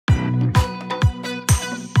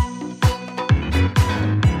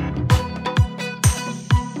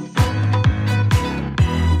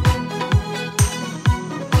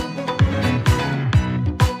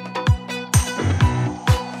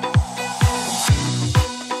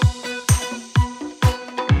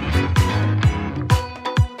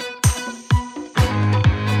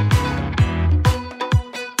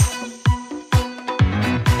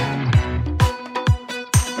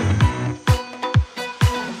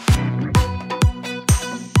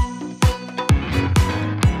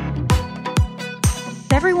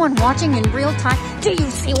anyone watching in real time? Do you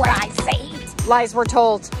see what I see? Lies were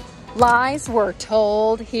told. Lies were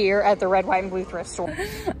told here at the Red, White, and Blue thrift store.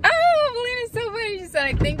 Oh, Melina's so funny. She said,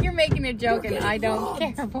 I think you're making a joke and I don't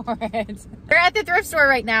care for it. We're at the thrift store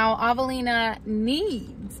right now. Avelina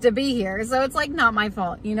needs to be here, so it's like not my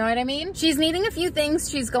fault. You know what I mean? She's needing a few things.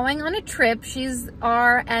 She's going on a trip. She's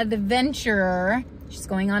our adventurer. She's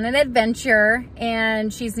going on an adventure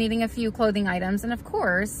and she's needing a few clothing items. And of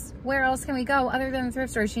course, where else can we go other than the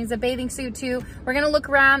thrift store? She needs a bathing suit too. We're gonna look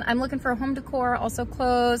around. I'm looking for home decor, also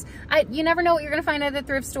clothes. You never know what you're gonna find at the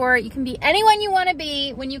thrift store. You can be anyone you wanna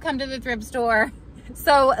be when you come to the thrift store.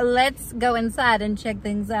 So let's go inside and check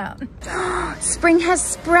things out. Spring has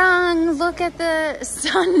sprung. Look at the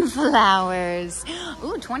sunflowers.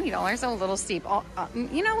 Ooh, $20, a little steep.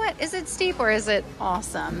 You know what? Is it steep or is it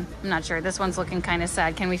awesome? I'm not sure. This one's looking kind of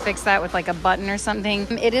sad. Can we fix that with like a button or something?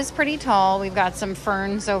 It is pretty tall. We've got some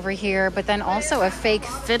ferns over here, but then also a fake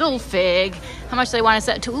fiddle fig. How much do they want to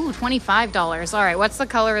set to? Ooh, $25. All right, what's the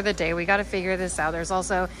color of the day? We got to figure this out. There's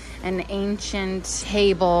also an ancient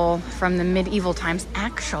table from the medieval times.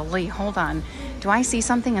 Actually, hold on. Do I see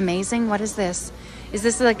something amazing? What is this? Is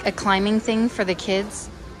this like a climbing thing for the kids?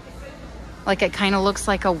 Like it kind of looks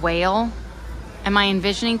like a whale. Am I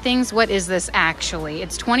envisioning things? What is this actually?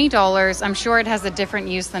 It's $20. I'm sure it has a different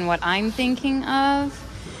use than what I'm thinking of.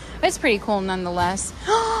 It's pretty cool nonetheless.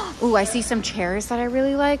 Ooh, I see some chairs that I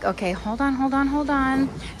really like. Okay, hold on.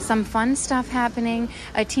 Some fun stuff happening.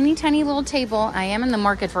 A teeny tiny little table. I am in the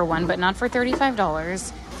market for one, but not for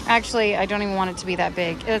 $35. Actually, I don't even want it to be that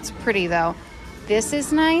big. It's pretty though. This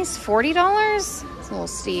is nice. $40? It's a little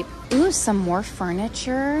steep. Ooh, some more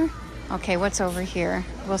furniture. Okay, what's over here?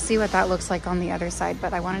 We'll see what that looks like on the other side,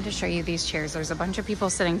 but I wanted to show you these chairs. There's a bunch of people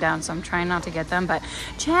sitting down, so I'm trying not to get them, but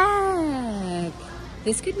check.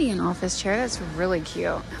 This could be an office chair. That's really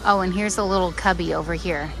cute. Oh, and here's a little cubby over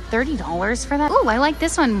here. $30 for that? Oh, I like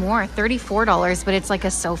this one more. $34, but it's like a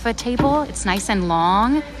sofa table. It's nice and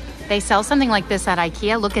long. They sell something like this at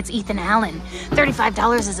IKEA. Look, it's Ethan Allen.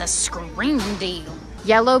 $35 is a screaming deal.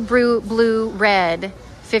 Yellow, blue, red,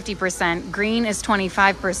 50%. Green is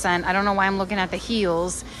 25%. I don't know why I'm looking at the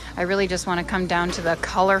heels. I really just want to come down to the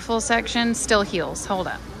colorful section. Still heels. Hold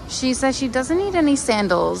up. She says she doesn't need any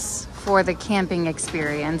sandals for the camping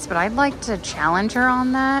experience, but I'd like to challenge her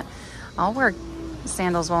on that. I'll wear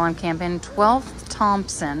sandals while I'm camping. 12th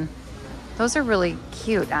Thompson. Those are really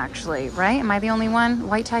cute actually, right? Am I the only one?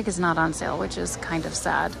 White tag is not on sale, which is kind of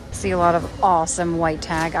sad. See a lot of awesome white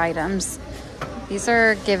tag items. These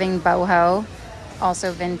are giving boho,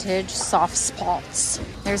 also vintage, soft spots.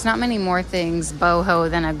 There's not many more things boho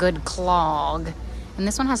than a good clog. And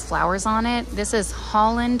this one has flowers on it. This is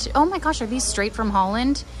Holland. Oh my gosh, are these straight from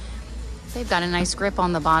Holland? They've got a nice grip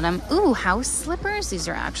on the bottom. Ooh, house slippers. These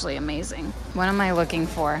are actually amazing. What am I looking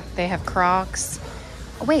for? They have Crocs.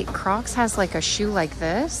 Oh, wait, Crocs has like a shoe like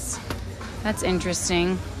this. That's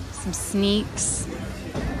interesting. Some sneaks.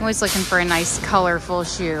 I'm always looking for a nice colorful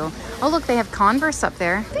shoe. Oh, look, they have Converse up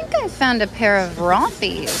there. I think I found a pair of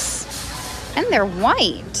Rothy's. And they're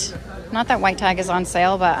white. Not that white tag is on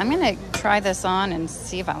sale, but I'm gonna try this on and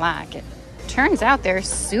see if I like it. Turns out they're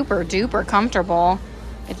super duper comfortable.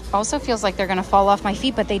 It also feels like they're gonna fall off my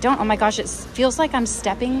feet, but they don't. Oh my gosh, it feels like I'm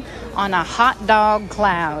stepping on a hot dog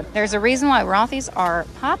cloud. There's a reason why Rothy's are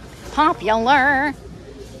popular.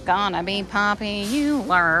 Gonna be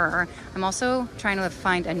popular. I'm also trying to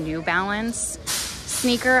find a New Balance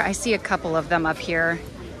sneaker. I see a couple of them up here.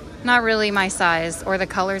 Not really my size or the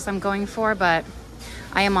colors I'm going for, but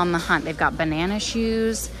I am on the hunt. They've got banana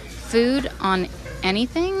shoes, food on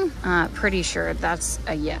anything. Pretty sure that's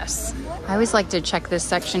a yes. I always like to check this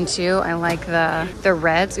section too. I like the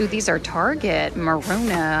reds. Ooh, these are Target,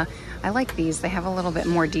 Maruna. I like these. They have a little bit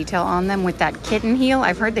more detail on them with that kitten heel.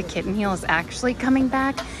 I've heard the kitten heel is actually coming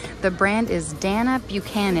back. The brand is Dana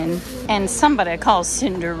Buchanan and somebody calls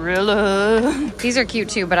Cinderella. These are cute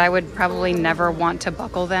too, but I would probably never want to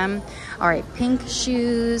buckle them. All right, pink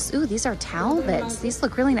shoes. Ooh, these are Talbots. These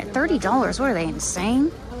look really nice. $30. What are they,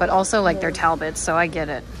 insane? But also like they're Talbots, so I get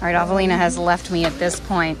it. All right, Avelina has left me at this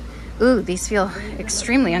point. Ooh, these feel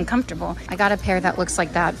extremely uncomfortable. I got a pair that looks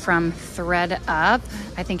like that from Thread Up.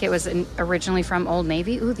 I think it was originally from Old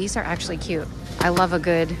Navy. Ooh, these are actually cute. I love a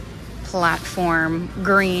good platform,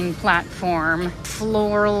 green platform,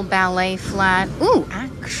 floral ballet flat. Ooh,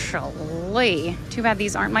 actually, too bad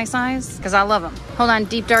these aren't my size because I love them. Hold on,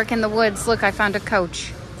 deep dark in the woods. Look, I found a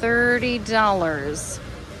Coach. $30.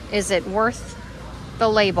 Is it worth the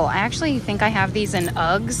label? I actually think I have these in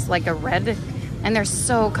Uggs, like a red, and they're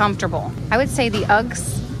so comfortable. I would say the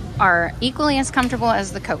Uggs are equally as comfortable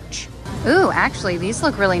as the Coach. Ooh, actually, these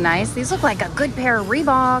look really nice. These look like a good pair of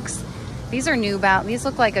Reeboks. These are New Balance. These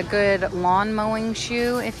look like a good lawn mowing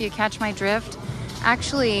shoe, if you catch my drift.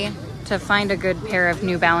 Actually, to find a good pair of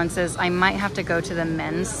New Balances, I might have to go to the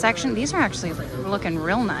men's section. These are actually looking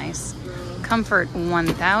real nice. Comfort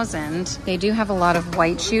 1000. They do have a lot of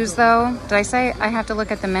white shoes though. Did I say I have to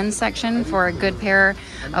look at the men's section for a good pair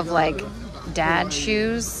of like dad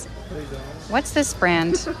shoes? What's this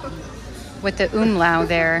brand with the umlaut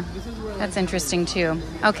there? That's interesting too.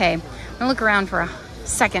 Okay, I'm gonna look around for a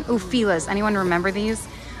second. Ooh, Fila's. Anyone remember these?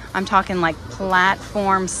 I'm talking like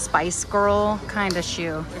platform Spice Girl kind of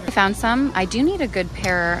shoe. I found some. I do need a good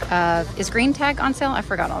pair of, is Green Tag on sale? I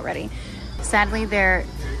forgot already. Sadly, they're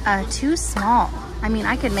too small. I mean,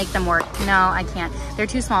 I could make them work. No, I can't. They're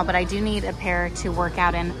too small, but I do need a pair to work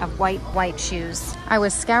out in of white shoes. I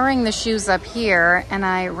was scouring the shoes up here and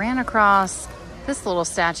I ran across this little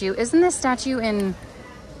statue. Isn't this statue in,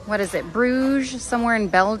 what is it, Bruges, somewhere in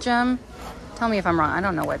Belgium? Tell me if I'm wrong. I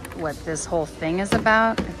don't know what this whole thing is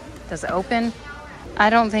about. Does it open? I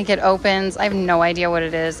don't think it opens. I have no idea what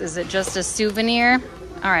it is. Is it just a souvenir?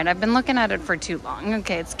 All right, I've been looking at it for too long.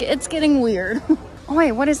 Okay, it's getting weird. Oh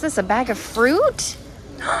wait, what is this? A bag of fruit?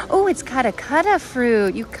 Oh, it's kata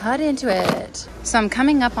fruit. You cut into it. So I'm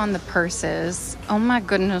coming up on the purses. Oh my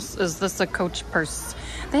goodness, is this a Coach purse?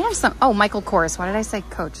 They have some, oh, Michael Kors. Why did I say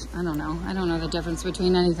Coach? I don't know. I don't know the difference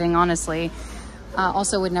between anything, honestly.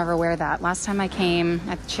 Also would never wear that. Last time I came,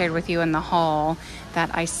 I shared with you in the haul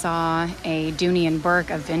that I saw a Dooney and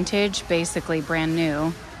Burke, a vintage, basically brand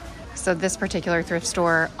new. So this particular thrift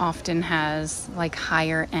store often has like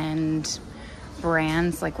higher end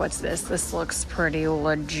brands. Like what's this? This looks pretty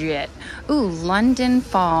legit. Ooh, London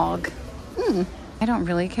Fog. I don't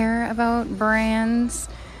really care about brands,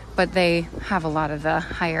 but they have a lot of the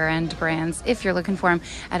higher end brands if you're looking for them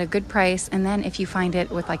at a good price. And then if you find it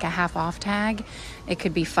with like a half off tag, it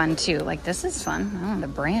could be fun too. Like this is fun. I don't know what the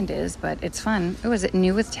brand is, but it's fun. Oh, is it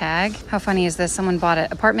new with tag? How funny is this? Someone bought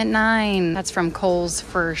it. Apartment 9. That's from Kohl's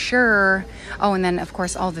for sure. Oh, and then of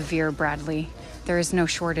course all the Vera Bradley. There is no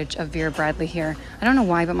shortage of Vera Bradley here. I don't know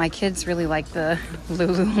why, but my kids really like the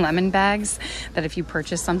Lululemon bags, that if you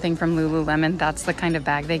purchase something from Lululemon, that's the kind of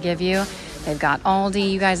bag they give you. They've got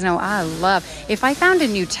Aldi. You guys know I love. If I found a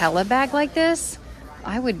Nutella bag like this,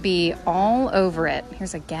 I would be all over it.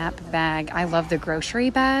 Here's a Gap bag. I love the grocery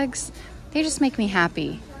bags. They just make me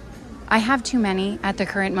happy. I have too many at the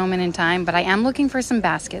current moment in time, but I am looking for some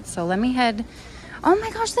baskets. So let me head. Oh my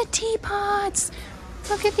gosh, the teapots.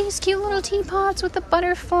 Look at these cute little teapots with the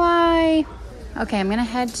butterfly. Okay, I'm gonna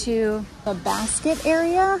head to the basket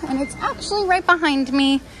area, and it's actually right behind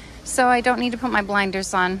me, so I don't need to put my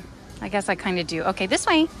blinders on. I guess I kind of do. Okay, this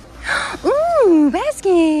way. Ooh,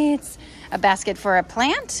 baskets. A basket for a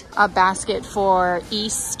plant, a basket for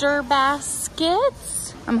Easter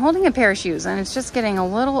baskets. I'm holding a pair of shoes, and it's just getting a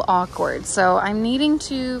little awkward, so I'm needing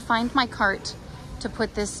to find my cart to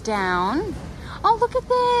put this down. Oh, look at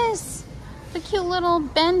this. The cute little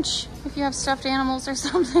bench if you have stuffed animals or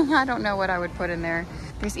something. I don't know what I would put in there.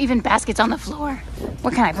 There's even baskets on the floor.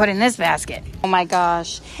 What can I put in this basket? Oh my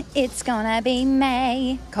gosh. It's gonna be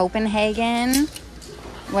May. Copenhagen.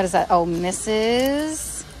 What is that? Oh,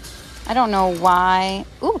 Mrs. I don't know why.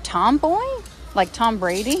 Ooh, Tomboy? Like Tom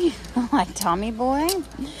Brady? Like Tommy Boy?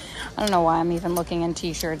 I don't know why I'm even looking in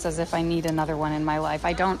t-shirts as if I need another one in my life.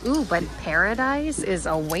 I don't. Ooh, but Paradise is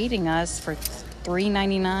awaiting us for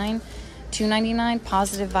 $3.99. $2.99,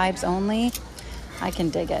 positive vibes only. I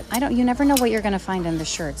can dig it. You never know what you're gonna find in the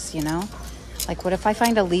shirts, you know? Like what if I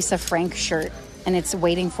find a Lisa Frank shirt and it's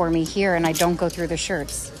waiting for me here and I don't go through the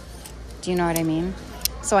shirts? Do you know what I mean?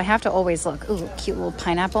 So I have to always look. Ooh, cute little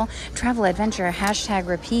pineapple. Travel adventure, hashtag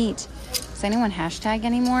repeat. Does anyone hashtag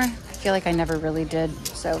anymore? I feel like I never really did.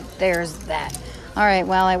 So there's that. All right,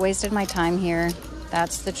 well, I wasted my time here.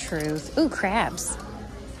 That's the truth. Ooh, crabs.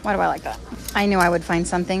 Why do I like that? I knew I would find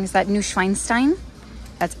something. Is that new Schweinstein?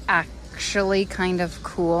 That's actually kind of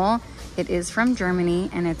cool. It is from Germany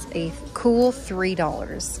and it's a cool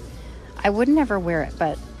 $3. I would never wear it,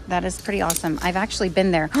 but that is pretty awesome. I've actually been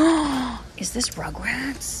there. Is this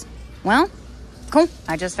Rugrats? Well, cool.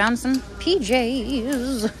 I just found some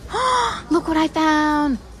PJs. Look what I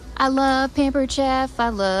found. I love Pampered Chef. I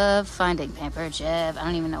love finding Pampered Chef. I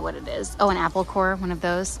don't even know what it is. Oh, an apple core, one of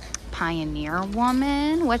those. Pioneer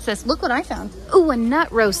Woman. What's this? Look what I found. Ooh, a nut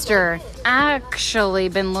roaster. Actually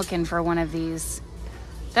been looking for one of these.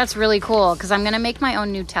 That's really cool because I'm gonna make my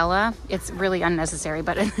own Nutella. It's really unnecessary,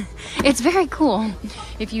 but it's very cool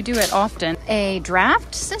if you do it often. A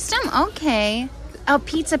draft system? Okay. A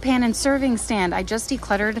pizza pan and serving stand. I just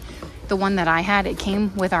decluttered The one that I had, it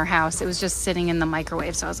came with our house. It was just sitting in the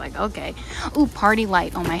microwave. So I was like, okay. Ooh, party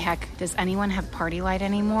light. Oh my heck. Does anyone have party light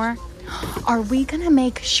anymore? Are we gonna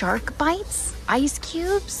make shark bites? Ice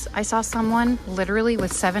cubes? I saw someone literally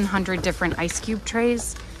with 700 different ice cube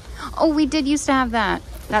trays. Oh, we did used to have that.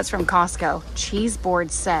 That's from Costco. Cheese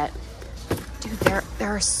board set. Dude, there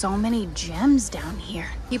are so many gems down here.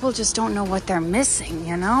 People just don't know what they're missing,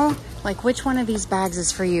 you know? Like, which one of these bags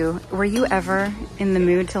is for you? Were you ever in the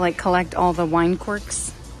mood to like collect all the wine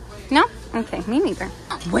corks? No? Okay, me neither.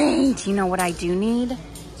 Wait, you know what I do need?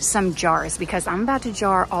 Some jars, because I'm about to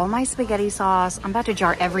jar all my spaghetti sauce. I'm about to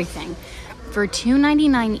jar everything for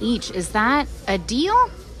 $2.99 each. Is that a deal?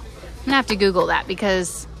 I'm gonna have to Google that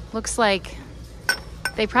because looks like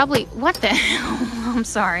they probably, what the hell? I'm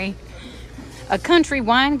sorry. A country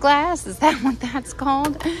wine glass? Is that what that's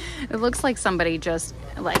called? It looks like somebody just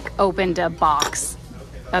like opened a box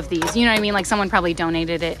of these. You know what I mean? Like someone probably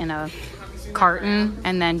donated it in a carton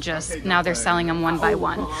and then just now they're selling them one by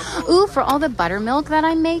one. Ooh, for all the buttermilk that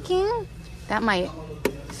I'm making, that might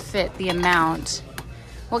fit the amount.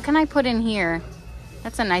 What can I put in here?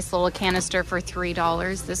 That's a nice little canister for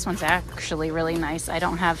 $3. This one's actually really nice. I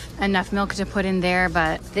don't have enough milk to put in there,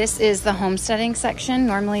 but this is the homesteading section.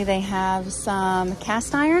 Normally they have some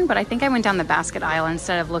cast iron, but I think I went down the basket aisle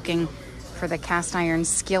instead of looking for the cast iron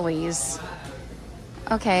skillies.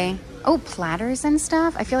 Okay. Oh, platters and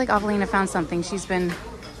stuff. I feel like Evelina found something. She's been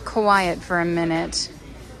quiet for a minute.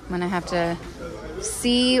 I'm gonna have to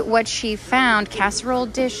see what she found. Casserole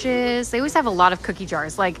dishes. They always have a lot of cookie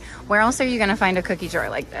jars. Like, where else are you gonna find a cookie jar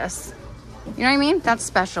like this? You know what I mean? That's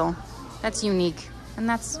special. That's unique. And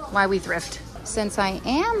that's why we thrift. Since I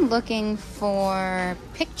am looking for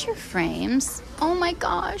picture frames, oh my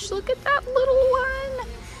gosh, look at that little one.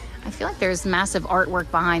 I feel like there's massive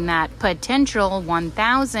artwork behind that. Potential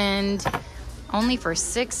 1,000. Only for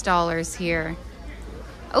 $6 here.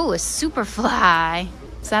 Oh, a Superfly.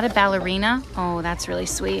 Is that a ballerina? Oh, that's really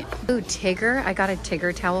sweet. Ooh, Tigger. I got a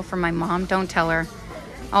Tigger towel from my mom. Don't tell her.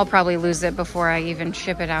 I'll probably lose it before I even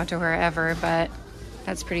ship it out to her ever, but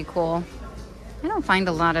that's pretty cool. I don't find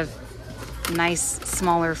a lot of nice,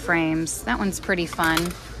 smaller frames. That one's pretty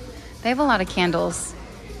fun. They have a lot of candles.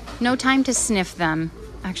 No time to sniff them.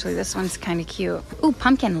 Actually, this one's kind of cute. Ooh,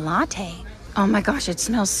 pumpkin latte. Oh my gosh, it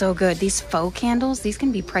smells so good. These faux candles, these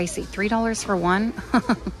can be pricey. $3 for one.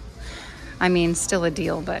 I mean, still a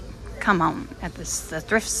deal, but come on, at the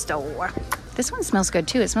thrift store. This one smells good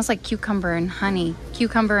too. It smells like cucumber and honey.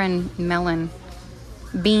 Cucumber and melon.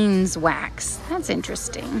 Beans wax. That's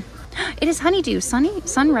interesting. It is honeydew,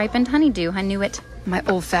 sun-ripened honeydew. I knew it. My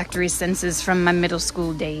olfactory senses from my middle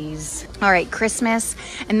school days. All right, Christmas.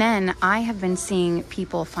 And then I have been seeing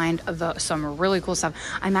people find some really cool stuff.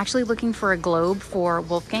 I'm actually looking for a globe for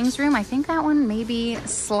Wolfgang's room. I think that one may be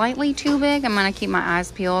slightly too big. I'm gonna keep my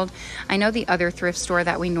eyes peeled. I know the other thrift store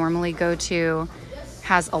that we normally go to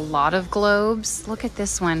has a lot of globes. Look at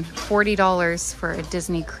this one, $40 for a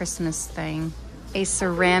Disney Christmas thing. A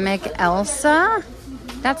ceramic Elsa.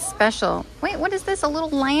 That's special. Wait, what is this? A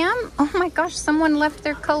little lamb? Oh my gosh, someone left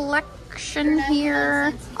their collection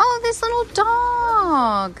here. Oh, this little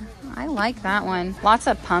dog. I like that one. Lots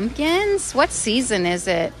of pumpkins. What season is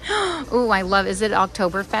it? Oh, I love, is it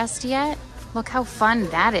Oktoberfest yet? Look how fun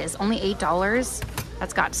that is. Only $8.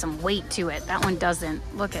 That's got some weight to it. That one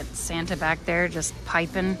doesn't. Look at Santa back there just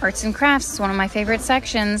piping. Arts and crafts is one of my favorite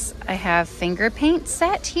sections. I have finger paint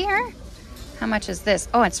set here. How much is this?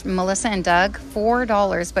 Oh, it's Melissa and Doug,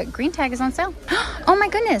 $4, but green tag is on sale. Oh my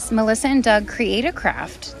goodness, Melissa and Doug Create a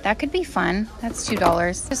Craft. That could be fun. That's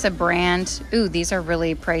 $2. Just a brand. Ooh, these are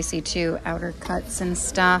really pricey too. Outer cuts and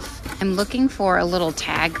stuff. I'm looking for a little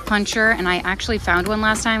tag puncher, and I actually found one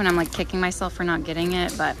last time, and I'm like kicking myself for not getting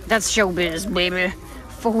it, but that's showbiz, baby.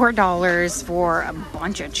 $4 for a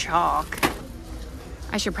bunch of chalk.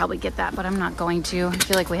 I should probably get that, but I'm not going to. I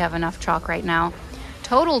feel like we have enough chalk right now.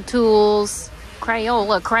 Total Tools,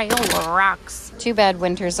 Crayola rocks. Too bad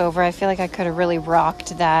winter's over. I feel like I could have really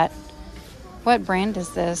rocked that. What brand is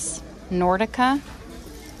this? Nordica?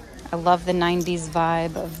 I love the 90s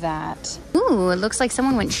vibe of that. Ooh, it looks like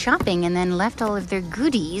someone went shopping and then left all of their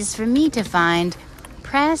goodies for me to find.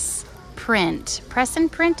 Press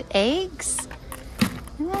and print eggs?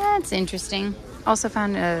 That's interesting. Also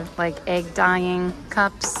found like egg dyeing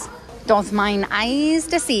cups. Doth mine eyes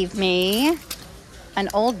deceive me? An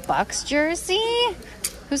old Bucks jersey?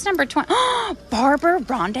 Who's number 20? Oh, Barber,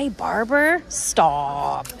 Rondé Barber?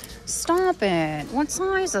 Stop it. What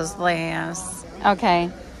size is this? Okay,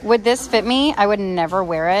 would this fit me? I would never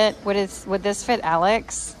wear it. Would this fit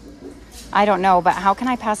Alex? I don't know, but how can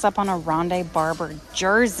I pass up on a Rondé Barber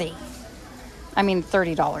jersey? I mean,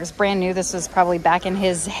 $30. Brand new. This was probably back in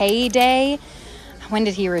his heyday. When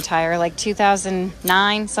did he retire? Like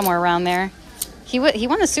 2009, somewhere around there. He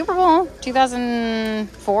won the Super Bowl,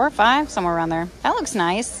 2004, 5, somewhere around there. That looks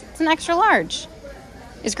nice. It's an extra large.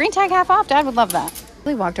 Is green tag half off? Dad would love that.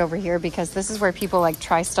 We walked over here because this is where people like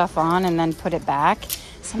try stuff on and then put it back.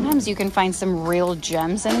 Sometimes you can find some real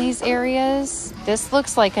gems in these areas. This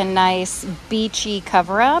looks like a nice beachy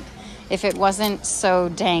cover-up if it wasn't so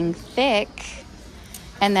dang thick.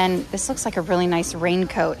 And then this looks like a really nice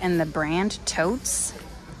raincoat, and the brand Totes.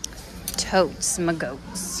 Totes, my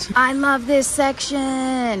goats. I love this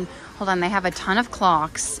section. Hold on, they have a ton of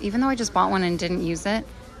clocks. Even though I just bought one and didn't use it.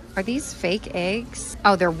 Are these fake eggs?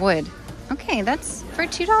 Oh, they're wood. Okay, that's for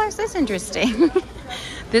 $2. That's interesting.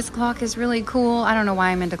 This clock is really cool. I don't know why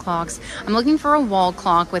I'm into clocks. I'm looking for a wall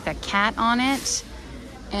clock with a cat on it,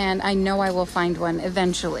 and I know I will find one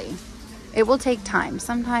eventually. It will take time.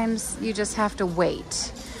 Sometimes you just have to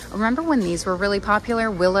wait. Remember when these were really popular?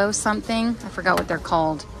 Willow something? I forgot what they're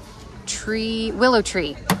called. Willow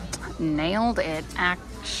tree. Nailed it,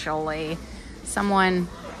 actually. Someone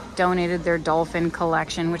donated their dolphin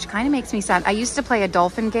collection, which kind of makes me sad. I used to play a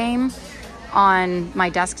dolphin game on my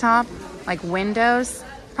desktop, like Windows.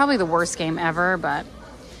 Probably the worst game ever, but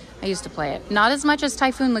I used to play it. Not as much as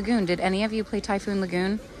Typhoon Lagoon. Did any of you play Typhoon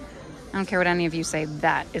Lagoon? I don't care what any of you say,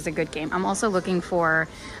 that is a good game. I'm also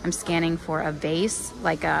I'm scanning for a vase,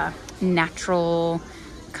 like a natural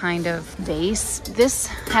kind of vase. This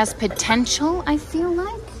has potential, I feel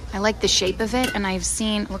like. I like the shape of it, and I've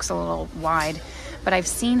seen, it looks a little wide, but I've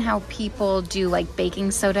seen how people do like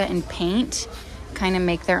baking soda and paint, kind of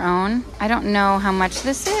make their own. I don't know how much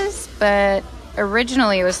this is, but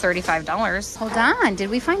originally it was $35. Hold on, did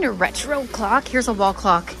we find a retro clock? Here's a wall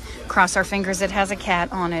clock. Cross our fingers, it has a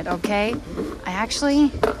cat on it, okay? I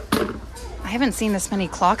haven't seen this many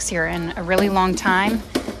clocks here in a really long time.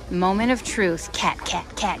 Moment of truth. Cat, cat,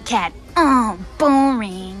 cat, cat. Oh,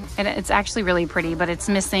 boring. It's actually really pretty, but it's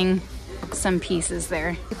missing some pieces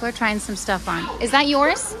there. People are trying some stuff on. Is that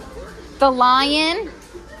yours? The lion?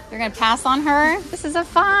 You're gonna pass on her? This is a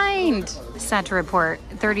find. Sad to report,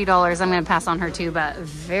 $30. I'm gonna pass on her too, but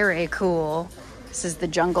very cool. This is the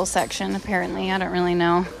jungle section, apparently. I don't really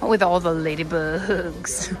know. With all the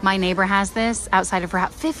ladybugs. My neighbor has this outside of her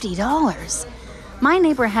house. $50. My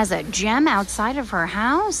neighbor has a gem outside of her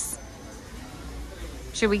house.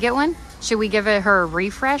 Should we get one? Should we give her a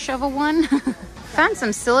refresh of a one? Found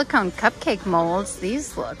some silicone cupcake molds.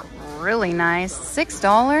 These look really nice.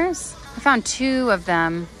 $6. I found 2 of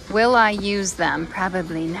them. Will I use them?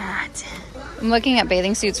 Probably not. I'm looking at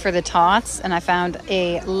bathing suits for the tots, and I found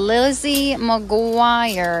a Lizzie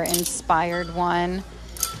McGuire inspired one.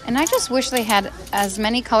 And I just wish they had as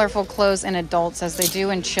many colorful clothes in adults as they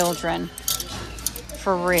do in children.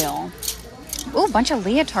 For real. Ooh, a bunch of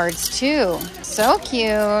leotards too. So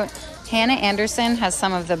cute. Hannah Anderson has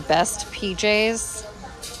some of the best PJs.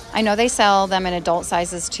 I know they sell them in adult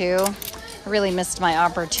sizes too. I really missed my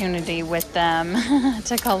opportunity with them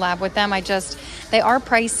to collab with them. They are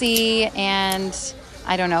pricey, and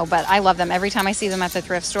I don't know, but I love them. Every time I see them at the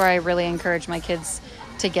thrift store, I really encourage my kids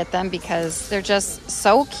to get them because they're just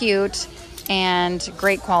so cute and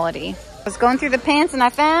great quality. I was going through the pants and I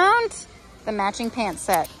found the matching pants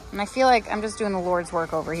set, and I feel like I'm just doing the Lord's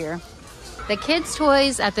work over here. The kids'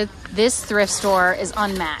 toys at this thrift store is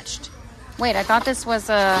unmatched. Wait, I thought this was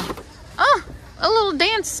a little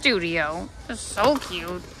dance studio. It's so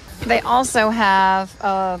cute. They also have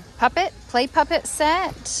a play puppet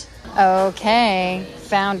set. Okay,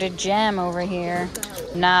 found a gem over here.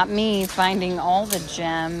 Not me finding all the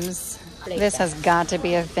gems. This has got to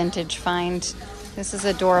be a vintage find. This is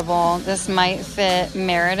adorable. This might fit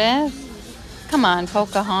Meredith. Come on,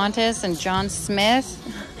 Pocahontas and John Smith.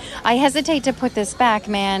 I hesitate to put this back,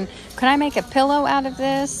 man. Could I make a pillow out of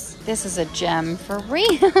this? This is a gem for real.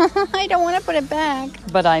 I don't want to put it back,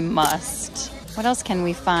 but I must. What else can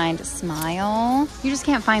we find? Smile. You just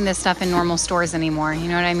can't find this stuff in normal stores anymore. You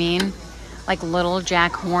know what I mean? Like little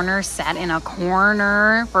Jack Horner sat in a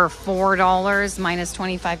corner for $4 minus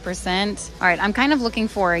 25%. All right, I'm kind of looking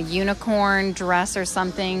for a unicorn dress or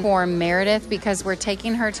something for Meredith because we're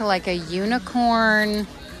taking her to like a unicorn,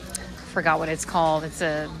 forgot what it's called. It's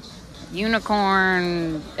a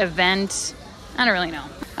unicorn event. I don't really know.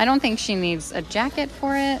 I don't think she needs a jacket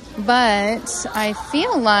for it, but I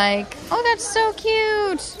feel like, oh, that's so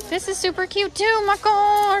cute. This is super cute too. My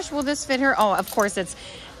gosh, will this fit her? Oh, of course it's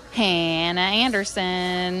Hannah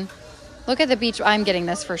Anderson. Look at the beach. I'm getting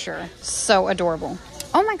this for sure. So adorable.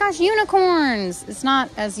 Oh my gosh, unicorns. It's not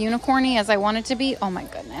as unicorny as I want it to be. Oh my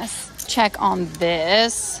goodness. Check on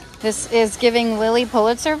this. This is giving Lily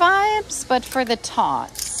Pulitzer vibes, but for the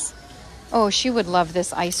tots. Oh, she would love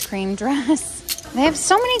this ice cream dress. They have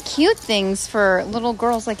so many cute things for little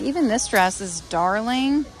girls. Like even this dress is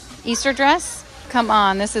darling. Easter dress? Come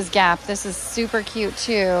on, this is Gap. This is super cute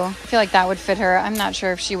too. I feel like that would fit her. I'm not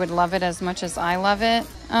sure if she would love it as much as I love it.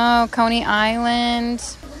 Oh, Coney Island.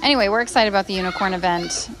 Anyway, we're excited about the unicorn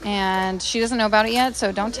event and she doesn't know about it yet,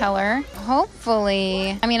 so don't tell her.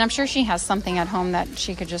 Hopefully, I mean, I'm sure she has something at home that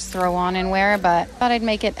she could just throw on and wear, but thought I'd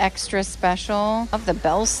make it extra special. Love the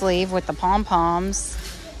bell sleeve with the pom-poms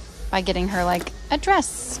by getting her like a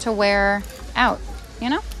dress to wear out, you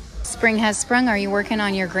know? Spring has sprung. Are you working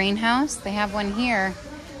on your greenhouse? They have one here.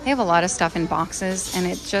 They have a lot of stuff in boxes and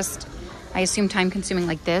it just, I assume time consuming.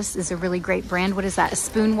 Like this is a really great brand. What is that? A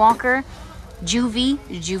spoon walker?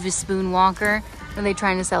 Juvie spoon walker. What are they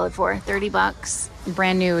trying to sell it for? 30 bucks.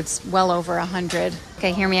 Brand new. It's well over 100.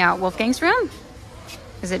 Okay, hear me out. Wolfgang's room?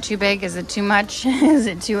 Is it too big? Is it too much? Is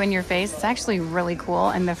it too in your face? It's actually really cool.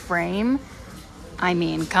 And the frame, I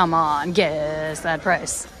mean, come on, guess that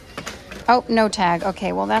price. Oh, no tag.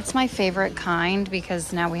 Okay, well, that's my favorite kind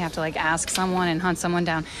because now we have to like ask someone and hunt someone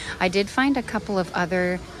down. I did find a couple of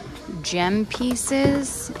other gem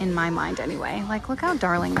pieces in my mind anyway. Like, look how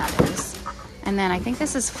darling that is. And then I think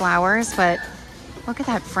this is flowers, but look at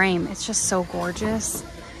that frame. It's just so gorgeous.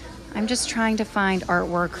 I'm just trying to find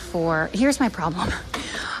artwork for, here's my problem.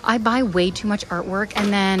 I buy way too much artwork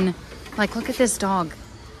and then like, look at this dog.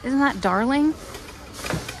 Isn't that darling?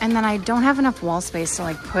 And then I don't have enough wall space to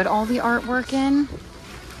like put all the artwork in,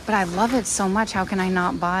 but I love it so much. How can I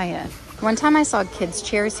not buy it? One time I saw kids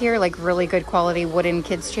chairs here, like really good quality wooden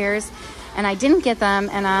kids chairs, and I didn't get them.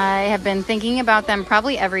 And I have been thinking about them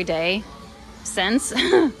probably every day since.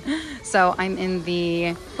 So I'm in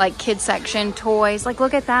the like kid section, toys. Like,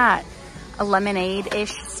 look at that. A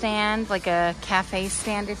lemonade-ish stand, like a cafe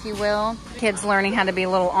stand, if you will. Kids learning how to be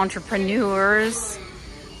little entrepreneurs.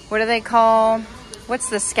 What do they call? What's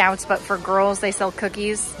the Scouts, but for girls? They sell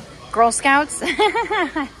cookies. Girl Scouts?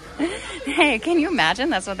 Hey, can you imagine?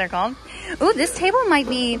 That's what they're called. Ooh, this table might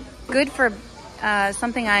be good for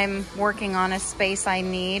something I'm working on, a space I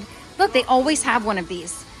need. Look, they always have one of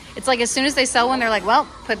these. It's like as soon as they sell one, they're like, well,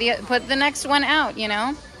 put the next one out, you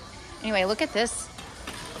know? Anyway, look at this.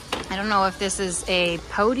 I don't know if this is a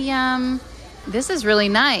podium. This is really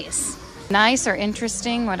nice. Nice or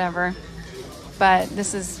interesting, whatever. But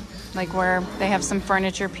this is like where they have some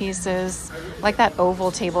furniture pieces. Like that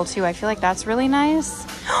oval table too. I feel like that's really nice.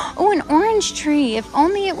 Oh, an orange tree. If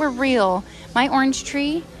only it were real. My orange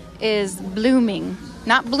tree is blooming.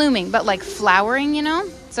 Not blooming, but like flowering, you know?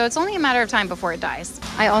 So it's only a matter of time before it dies.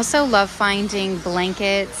 I also love finding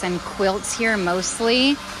blankets and quilts here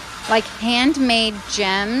mostly. Like handmade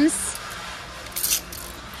gems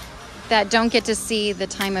that don't get to see the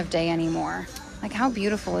time of day anymore. Like how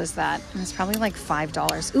beautiful is that? And it's probably like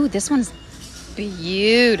 $5. Ooh, this one's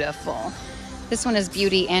beautiful. This one is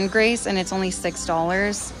Beauty and Grace and it's only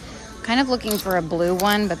 $6. Kind of looking for a blue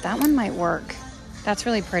one, but that one might work. That's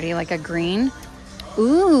really pretty, like a green.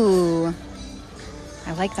 Ooh,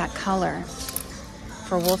 I like that color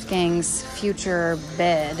for Wolfgang's future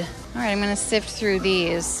bed. All right, I'm gonna sift through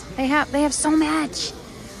these. They have so much.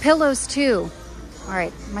 Pillows too. All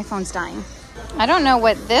right, my phone's dying. I don't know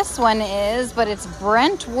what this one is, but it's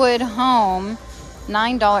Brentwood Home,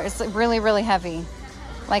 $9. It's really, really heavy.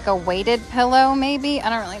 Like a weighted pillow, maybe? I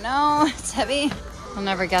don't really know. It's heavy. I'll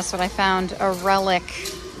never guess what I found. A relic,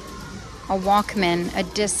 a Walkman, a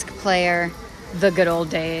disc player. The good old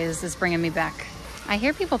days is bringing me back. I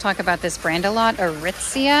hear people talk about this brand a lot,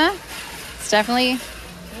 Aritzia.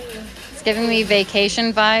 It's giving me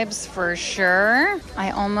vacation vibes for sure.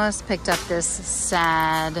 I almost picked up this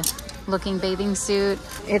sad looking bathing suit.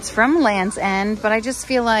 It's from Land's End, but I just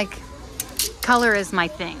feel like color is my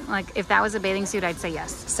thing. Like if that was a bathing suit, I'd say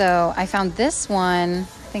yes. So I found this one.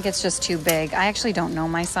 I think it's just too big. I actually don't know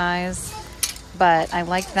my size, but I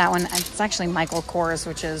liked that one. It's actually Michael Kors,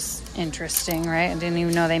 which is interesting, right? I didn't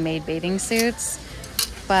even know they made bathing suits,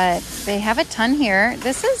 but they have a ton here.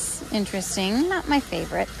 This is interesting. Not my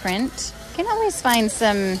favorite print. You can always find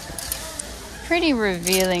some pretty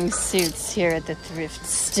revealing suits here at the thrift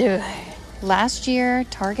store. Last year,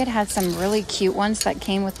 Target had some really cute ones that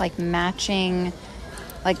came with like matching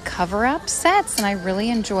like cover-up sets, and I really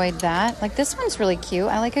enjoyed that. Like this one's really cute.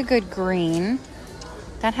 I like a good green.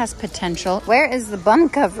 That has potential. Where is the bum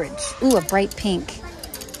coverage? Ooh, a bright pink.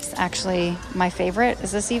 It's actually my favorite.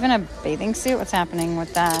 Is this even a bathing suit? What's happening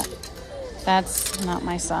with that? That's not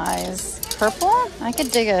my size. Purple? I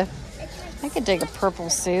could dig a purple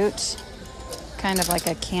suit. kind of like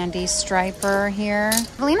a candy striper here.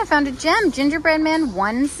 Evelina found a gem, gingerbread man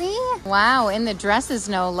onesie. Wow, in the dresses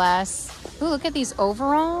no less. Ooh, look at these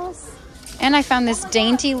overalls. And I found this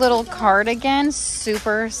dainty little cardigan,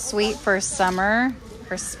 super sweet for summer,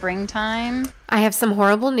 for springtime. I have some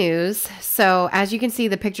horrible news. So as you can see,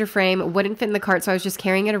 the picture frame wouldn't fit in the cart, so I was just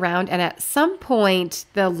carrying it around. And at some point,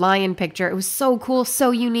 the lion picture, it was so cool, so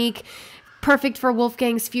unique, perfect for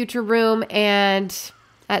Wolfgang's future room. And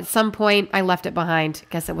at some point, I left it behind.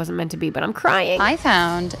 Guess it wasn't meant to be, but I'm crying. I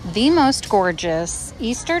found the most gorgeous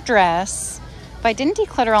Easter dress. If I didn't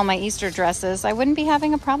declutter all my Easter dresses, I wouldn't be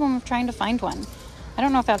having a problem of trying to find one. I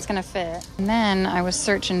don't know if that's gonna fit. And then I was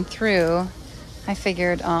searching through. I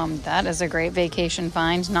figured that is a great vacation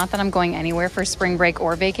find. Not that I'm going anywhere for spring break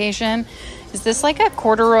or vacation. Is this like a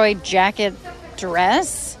corduroy jacket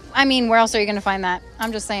dress? I mean, where else are you gonna find that?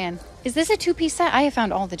 I'm just saying. Is this a two-piece set? I have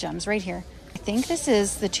found all the gems right here. I think this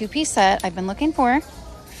is the two-piece set I've been looking for.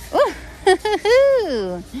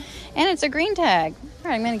 Ooh, and it's a green tag. All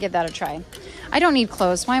right, I'm gonna give that a try. I don't need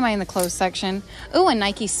clothes. Why am I in the clothes section? Ooh, a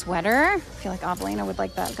Nike sweater. I feel like Avelina would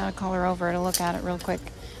like that. Gotta call her over to look at it real quick.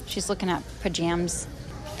 She's looking at pajamas.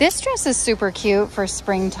 This dress is super cute for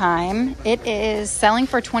springtime. It is selling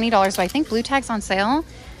for $20, so I think blue tag's on sale,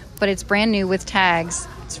 but it's brand new with tags.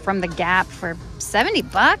 It's from the Gap for 70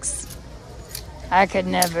 bucks. I could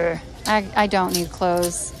never. I don't need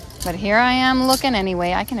clothes, but here I am looking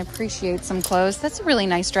anyway. I can appreciate some clothes. That's a really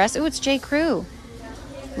nice dress. Ooh, it's J. Crew.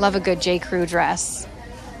 Love a good J. Crew dress.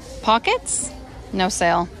 Pockets? No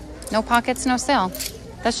sale. No pockets, no sale.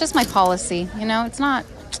 That's just my policy. You know, it's not,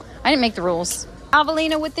 I didn't make the rules.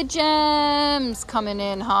 Avelina with the gems coming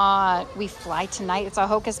in hot. We fly tonight. It's a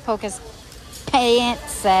Hocus Pocus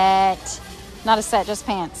pants set. Not a set, just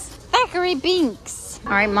pants. Thackeray Binks.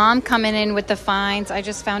 All right, Mom coming in with the finds. I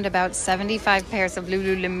just found about 75 pairs of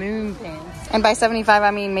Lululemon pants. And by 75, I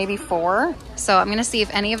mean maybe 4. So I'm going to see if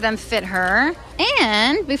any of them fit her.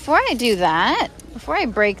 And before I do that, before I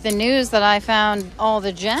break the news that I found all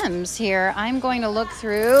the gems here, I'm going to look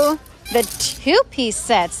through the 2-piece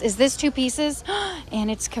sets. Is this 2 pieces? And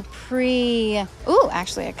it's capri. Ooh,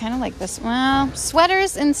 actually, I kind of like this. Well,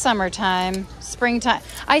 sweaters in summertime, springtime.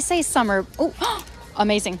 I say summer. Ooh,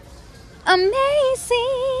 amazing. Amazing.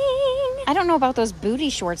 I don't know about those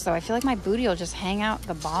booty shorts, though. I feel like my booty will just hang out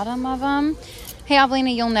the bottom of them. Hey,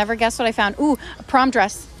 Avelina, you'll never guess what I found. Ooh, a prom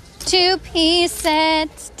dress. 2-piece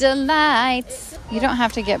set delights. You don't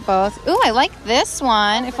have to get both. Ooh, I like this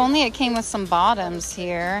one. If only it came with some bottoms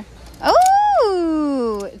here.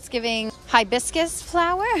 Ooh, it's giving hibiscus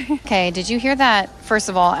flower. Okay, did you hear that? First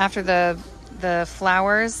of all, after the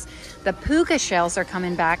flowers, the puka shells are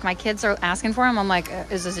coming back. My kids are asking for them. I'm like,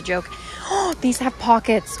 is this a joke? Oh, these have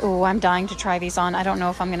pockets. Oh, I'm dying to try these on. I don't know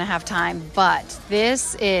if I'm going to have time, but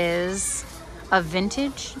this is a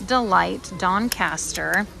Vintage Delight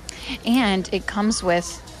Doncaster, and it comes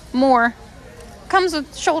with more. Comes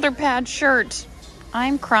with shoulder pad shirt.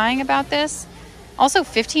 I'm crying about this. Also,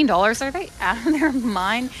 $15. Are they out of their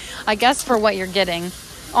mind? I guess for what you're getting.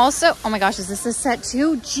 Also, oh my gosh, is this a set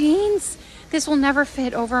too? Jeans. This will never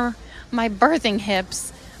fit over my birthing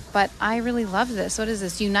hips, but I really love this. What is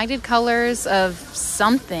this? United Colors of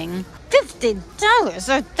something. $50.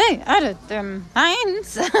 Are they out of their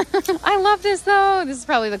minds? I love this though. This is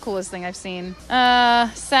probably the coolest thing I've seen.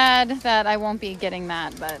 Sad that I won't be getting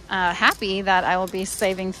that, but happy that I will be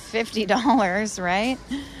saving $50, right?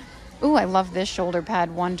 Ooh, I love this shoulder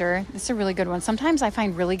pad wonder. This is a really good one. Sometimes I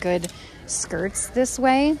find really good skirts this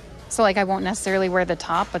way. So like I won't necessarily wear the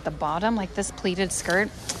top, but the bottom, like this pleated skirt,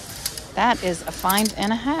 that is a find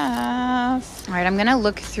and a half. All right, I'm gonna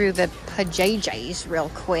look through the pajamas real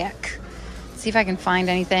quick. See if I can find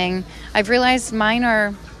anything. I've realized mine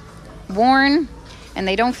are worn and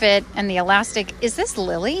they don't fit, and the elastic, is this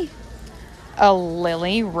Lily? A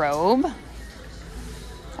Lily robe?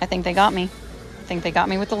 I think they got me. I think they got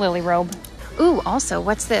me with the Lily robe. Ooh, also,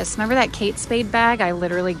 what's this? Remember that Kate Spade bag I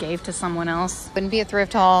literally gave to someone else? Wouldn't be a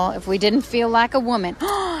thrift haul if we didn't feel like a woman.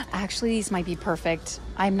 Actually, these might be perfect.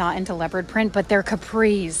 I'm not into leopard print, but they're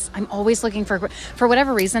capris. I'm always looking for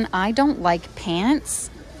whatever reason, I don't like pants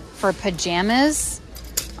for pajamas.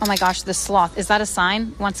 Oh my gosh, the sloth. Is that a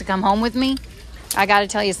sign? Wants to come home with me? I gotta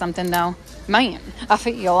tell you something though. Man, I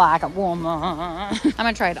feel like a woman. I'm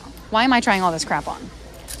gonna try it on. Why am I trying all this crap on?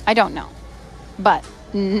 I don't know. But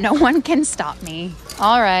no one can stop me.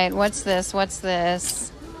 All right, what's this? What's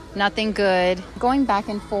this? Nothing good. Going back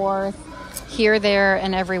and forth here, there,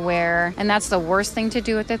 and everywhere. And that's the worst thing to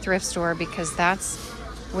do at the thrift store, because that's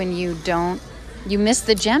when you miss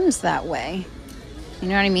the gems that way. You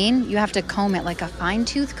know what I mean? You have to comb it like a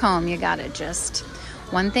fine-tooth comb. You gotta just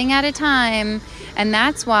one thing at a time. And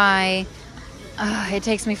that's why it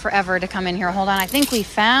takes me forever to come in here. Hold on, I think we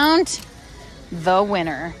found the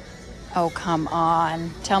winner. Oh, come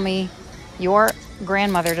on. Tell me your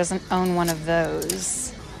grandmother doesn't own one of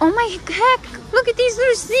those. Oh my heck, look at these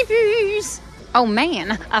little slippers. Oh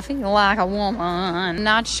man, I feel like a woman.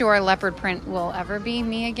 Not sure leopard print will ever be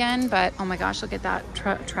me again, but oh my gosh, look at that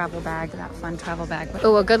travel bag, that fun travel bag.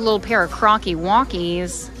 Oh, a good little pair of Crocky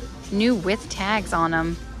Walkies, new with tags on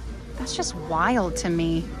them. That's just wild to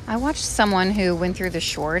me. I watched someone who went through the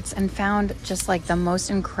shorts and found just like the most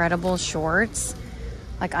incredible shorts.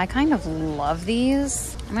 Like, I kind of love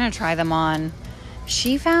these. I'm gonna try them on.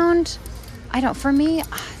 She found, for me,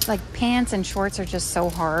 like pants and shorts are just so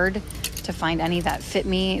hard to find any that fit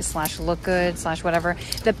me / look good / whatever.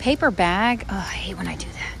 The paper bag, I hate when I do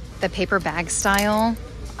that. The paper bag style,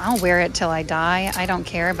 I'll wear it till I die. I don't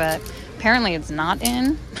care, but apparently it's not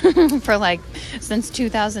in for like since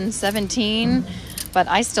 2017, but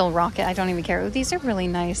I still rock it. I don't even care. Ooh, these are really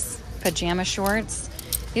nice pajama shorts.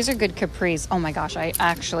 These are good capris. Oh my gosh, I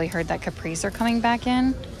actually heard that capris are coming back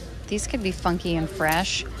in. These could be funky and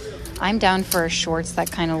fresh. I'm down for shorts that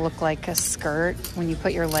kind of look like a skirt when you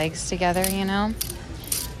put your legs together, you know?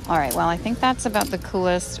 All right, well, I think that's about the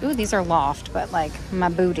coolest. Ooh, these are loft, but like my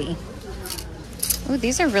booty. Ooh,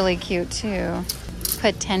 these are really cute too.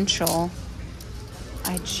 Potential.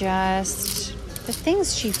 The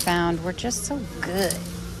things she found were just so good.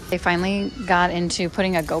 They finally got into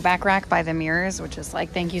putting a go back rack by the mirrors, which is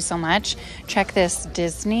like, thank you so much. Check this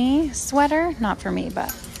Disney sweater. Not for me, but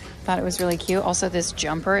thought it was really cute. Also, this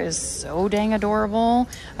jumper is so dang adorable.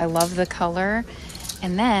 I love the color.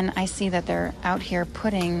 And then I see that they're out here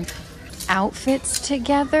putting outfits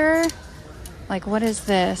together. Like, what is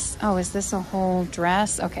this? Oh, is this a whole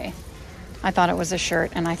dress? Okay. I thought it was a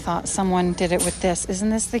shirt, and I thought someone did it with this. Isn't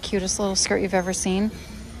this the cutest little skirt you've ever seen?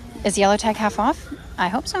 Is yellow tag half off? I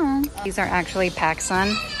hope so. These are actually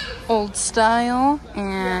PacSun old style,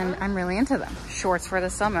 and I'm really into them. Shorts for the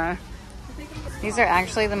summer. These are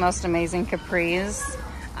actually the most amazing capris.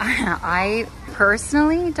 I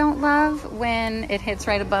personally don't love when it hits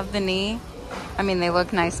right above the knee. I mean, they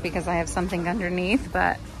look nice because I have something underneath,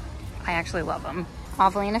 but I actually love them.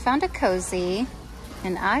 Avelina found a cozy,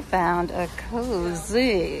 and I found a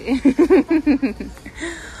cozy.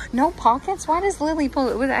 No pockets? Why does Lily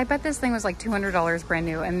pull it? I bet this thing was like $200 brand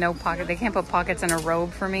new and no pocket. They can't put pockets in a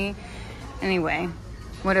robe for me. Anyway,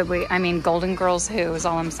 what did we, Golden Girls who is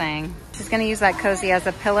all I'm saying. She's gonna use that cozy as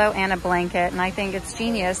a pillow and a blanket, and I think it's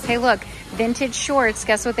genius. Hey look, vintage shorts.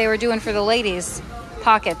 Guess what they were doing for the ladies?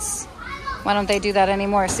 Pockets. Why don't they do that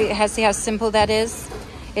anymore? See how simple that is?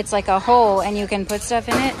 It's like a hole and you can put stuff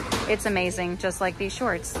in it. It's amazing, just like these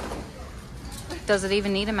shorts. Does it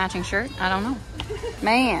even need a matching shirt? I don't know.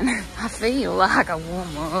 Man, I feel like a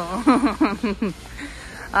woman.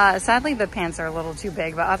 Sadly, the pants are a little too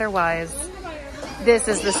big, but otherwise, this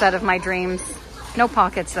is the set of my dreams. No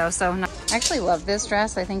pockets though, so no. I actually love this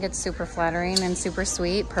dress. I think it's super flattering and super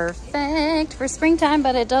sweet. Perfect for springtime,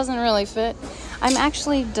 but it doesn't really fit. I'm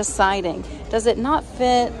actually deciding, does it not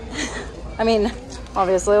fit? I mean,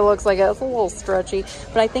 obviously it looks like it's a little stretchy,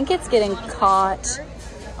 but I think it's getting caught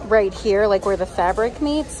right here, like where the fabric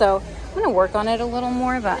meets. So I'm gonna work on it a little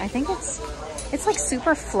more, but I think it's like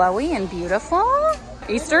super flowy and beautiful.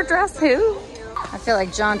 Easter dress, who? I feel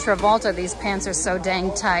like John Travolta, these pants are so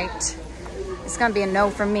dang tight. It's gonna be a no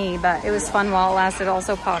for me, but it was fun while it lasted.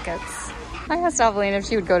 Also pockets. I asked Avelina if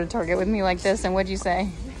she would go to Target with me like this, and what'd you say?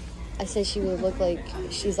 I said she would look like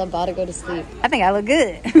she's about to go to sleep. I think I look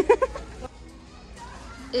good.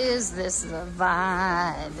 Is this the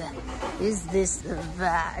vibe? Is this the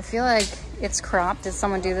vibe? I feel like it's cropped. Did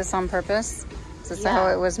someone do this on purpose? Is this how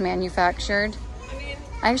it was manufactured?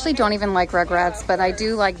 I actually don't even like Rugrats, but I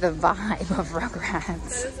do like the vibe of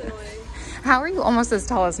Rugrats. How are you almost as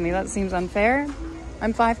tall as me? That seems unfair.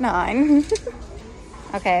 I'm 5'9".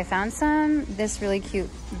 Okay, I found this really cute,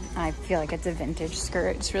 I feel like it's a vintage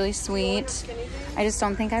skirt. It's really sweet. I just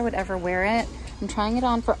don't think I would ever wear it. I'm trying it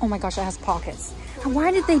on for, oh my gosh, it has pockets.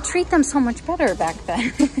 Why did they treat them so much better back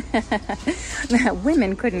then?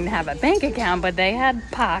 Women couldn't have a bank account, but they had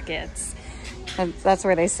pockets. That's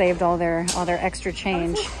where they saved all their extra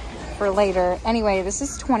change for later. Anyway, this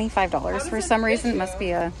is $25 for some reason. It must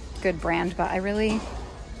be a good brand, but I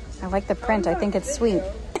like the print. I think it's sweet.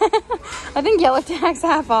 I think yellow tag's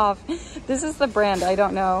half off. This is the brand. I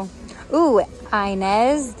don't know. Ooh,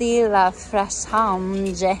 Inez de la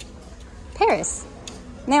Frassange. Paris.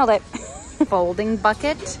 Nailed it. Folding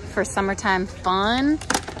bucket for summertime fun.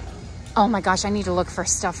 Oh my gosh, I need to look for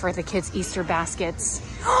stuff for the kids' Easter baskets.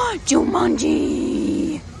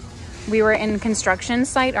 Jumanji! We were in construction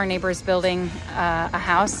site. Our neighbor's building a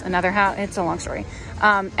house, another house. It's a long story.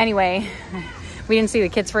 Anyway, we didn't see the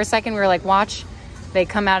kids for a second. We were like, watch. They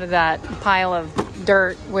come out of that pile of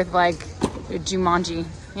dirt with like Jumanji,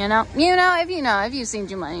 if you've seen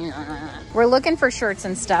Jumanji. We're looking for shirts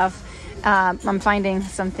and stuff. I'm finding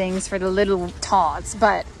some things for the little tots,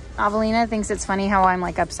 but Avelina thinks it's funny how I'm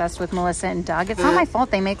like obsessed with Melissa and Doug. It's not my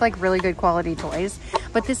fault. They make like really good quality toys,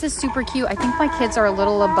 but this is super cute. I think my kids are a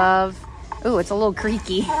little above. Ooh, it's a little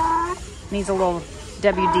creaky. Needs a little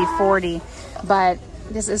WD-40, but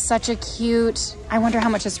this is such a cute. I wonder how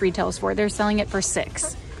much this retails for. They're selling it for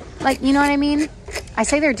 $6. Like, you know what I mean? I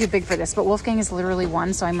say they're too big for this, but Wolfgang is literally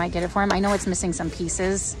 1, so I might get it for him. I know it's missing some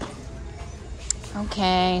pieces.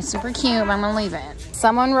 Okay, super cute, but I'm gonna leave it.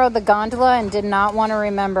 Someone rode the gondola and did not want to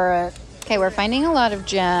remember it. Okay, we're finding a lot of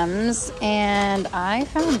gems, and I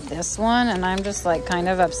found this one, and I'm just like kind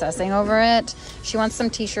of obsessing over it. She wants some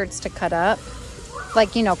t-shirts to cut up,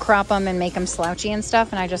 like, you know, crop them and make them slouchy and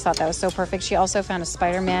stuff, and I just thought that was so perfect. She also found a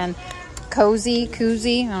Spider-Man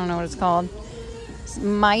koozie, I don't know what it's called. It's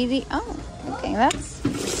mighty, oh, okay, that's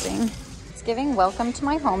interesting. It's giving welcome to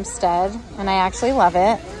my homestead, and I actually love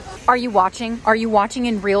it. Are you watching? Are you watching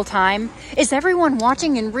in real time? Is everyone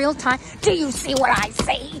watching in real time? Do you see what I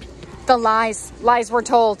see? The lies were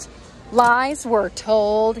told. Lies were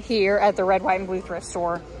told here at the Red, White, and Blue thrift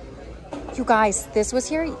store. You guys, this was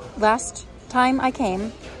here last time I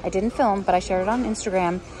came. I didn't film, but I shared it on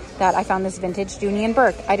Instagram that I found this vintage Dooney and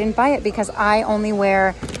Burke. I didn't buy it because I only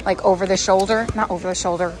wear like over the shoulder, not over the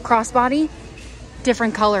shoulder, crossbody,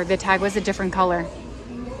 different color. The tag was a different color,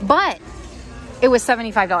 but it was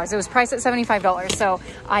 $75. It was priced at $75. So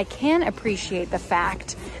I can appreciate the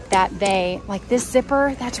fact that they, like this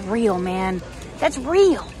zipper, that's real, man. That's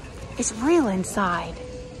real. It's real inside,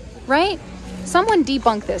 right? Someone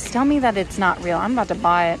debunk this. Tell me that it's not real. I'm about to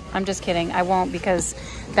buy it. I'm just kidding. I won't, because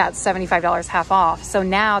that's $75 half off. So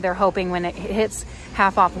now they're hoping when it hits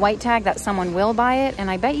half off white tag that someone will buy it. And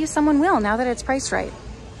I bet you someone will now that it's priced right.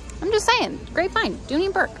 I'm just saying. Great find. Dooney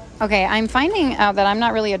and Burke. Okay, I'm finding out that I'm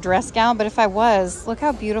not really a dress gal, but if I was, look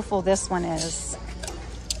how beautiful this one is.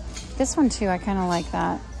 This one too, I kind of like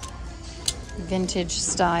that. Vintage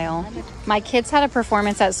style. My kids had a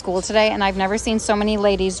performance at school today, and I've never seen so many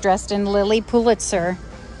ladies dressed in Lily Pulitzer.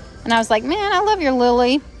 And I was like, man, I love your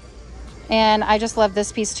Lily. And I just love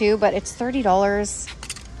this piece too, but it's $30.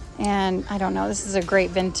 And I don't know, this is a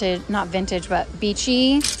great vintage, not vintage, but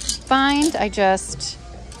beachy find.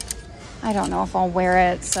 I don't know if I'll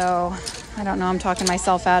wear it, so I don't know. I'm talking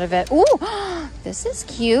myself out of it. Ooh, this is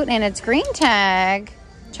cute, and it's green tag.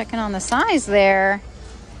 Checking on the size there.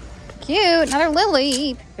 Cute, another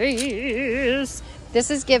Lily. This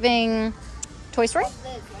is giving Toy Story.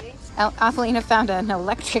 Avelina found an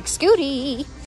electric scooty.